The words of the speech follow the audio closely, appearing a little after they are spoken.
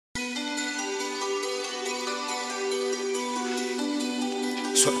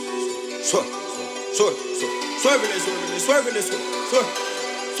I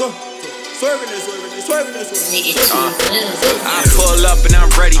pull up and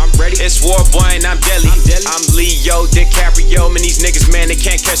I'm ready. It's war boy and I'm deadly. I'm Leo DiCaprio, man. These niggas, man, they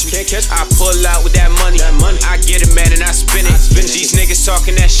can't catch me. I pull out with that money. I get it, man, and I spin it. These niggas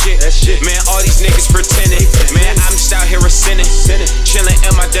talking that shit. Man, all these niggas pretending. Man, I'm just out here sinning. Chilling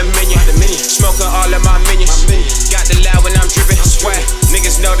in my dominion. Smoking all of my minions. Got the loud when I'm dripping. Swag.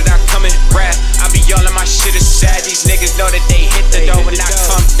 Niggas know that I come in rap. I be all of my shit is sad. These niggas know that they hit the door when I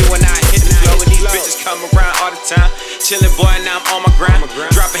come through and I hit the flow. And these bitches come around all the time. Chillin' boy, now I'm on my grind.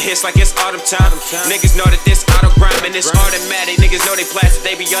 Dropping hits like it's autumn time. Niggas know that this auto grind and it's automatic. Niggas know they plastic,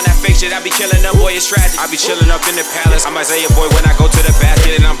 they be on that fake shit. I be killing them, boy, it's tragic. I be chillin' up in the palace. I'm Isaiah boy when I go to the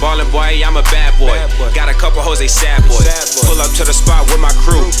basket and I'm ballin', boy, I'm a bad boy. Got a couple hoes, they sad boys. Pull up to the spot with my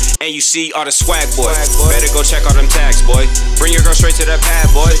crew and you see all the swag boys. Better go check all them tags, boy. Bring your girl straight to the pad,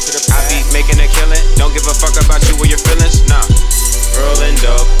 boy. I be making a killing. Don't give a fuck about you or your feelings, nah. Rollin'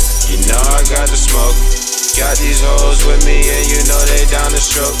 dope, you know I got the smoke. Got these hoes with me and you know they down the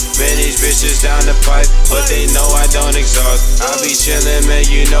stroke. Man, these bitches down the pipe, but they know I don't exhaust. I be chillin', man,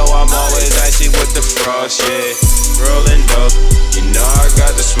 you know I'm always icy with the frost, yeah. Rollin' dope, you know I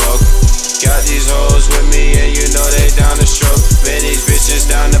got the smoke. Got these hoes with me and you know they down the stroke. Man, these bitches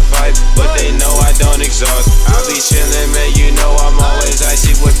down the pipe, but they know I don't exhaust. I be chillin', man, you know I'm always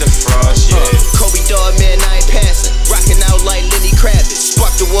icy with the frost, yeah. Kobe dog, man, I ain't passing. Rockin' out like Lenny Kravitz.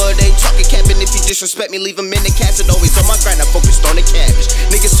 Spark the wood, ain't talking capping. If you disrespect me, leave him in the casket. Always on my grind, I focused on the cabbage.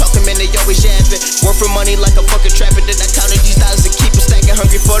 Niggas talking, man, they always yapping. Work for money like a fucking trapper. Then I counted these dollars and keep them stacking.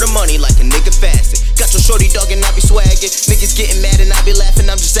 Hungry for the money like a nigga fasting. Got your shorty dog and I be swagging. Niggas getting mad and I be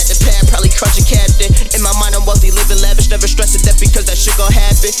laughing. I'm just at the pad, probably crunching captain. In my mind, I'm wealthy, living lavish. Never stressing that because that shit gon'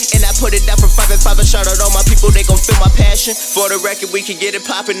 happen. And I put it down from 5 and 5 and shout out all my people, they gon' feel my passion. For the record, we can get it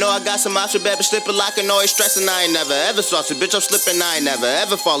poppin'. No, I got some options, baby, slippin', lockin', always stressin'. I ain't never ever saucin', bitch, I'm slippin', I ain't never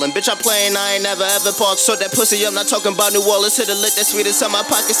ever fallin'. Bitch, I'm playin', I ain't never ever park. So that pussy, I'm not talking about New Orleans. Hit a lick, that sweet inside my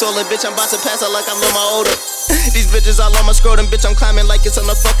pocket, stolen. Bitch, I'm about to pass out like I'm Lil' older. These bitches all on my scrotum, bitch, I'm climbing like it's on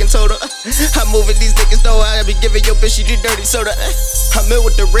a fucking totem. I'm moving, these niggas know I be giving your bitch, she do dirty soda. I'm in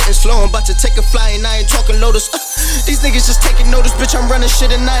with the written slow, I'm about to take a fly and I ain't talking lotus. These niggas just taking notice, bitch, I'm running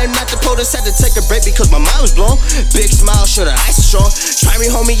shit and I am not the POTUS. Had to take a break because my mind was blown. Big smile, shoulda ice is strong. Try me,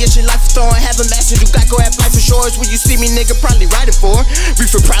 homie, it's your life is throwing. Have a master, you got go have life insurance. When you see me, nigga, probably riding for.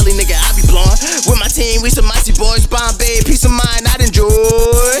 Reefer, probably, nigga, I be blowing. With my team, we some icy boys. Bombay, peace of mind, I'd enjoy.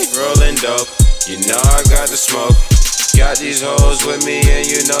 Rollin' dope, you know I got the smoke. Got these hoes with me and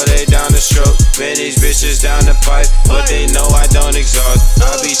you know they down the stroke. Man, these bitches down the pipe, but they know I don't exhaust.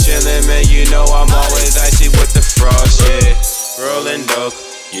 I be chillin', man, you know I'm always icy with the frost, yeah. Rollin' dope,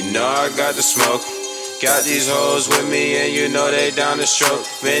 you know I got the smoke. Got these hoes with me and you know they down the stroke.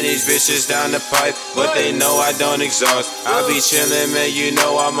 Man, these bitches down the pipe, but they know I don't exhaust. I be chillin', man, you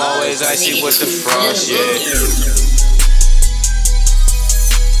know I'm always icy with the frost, yeah.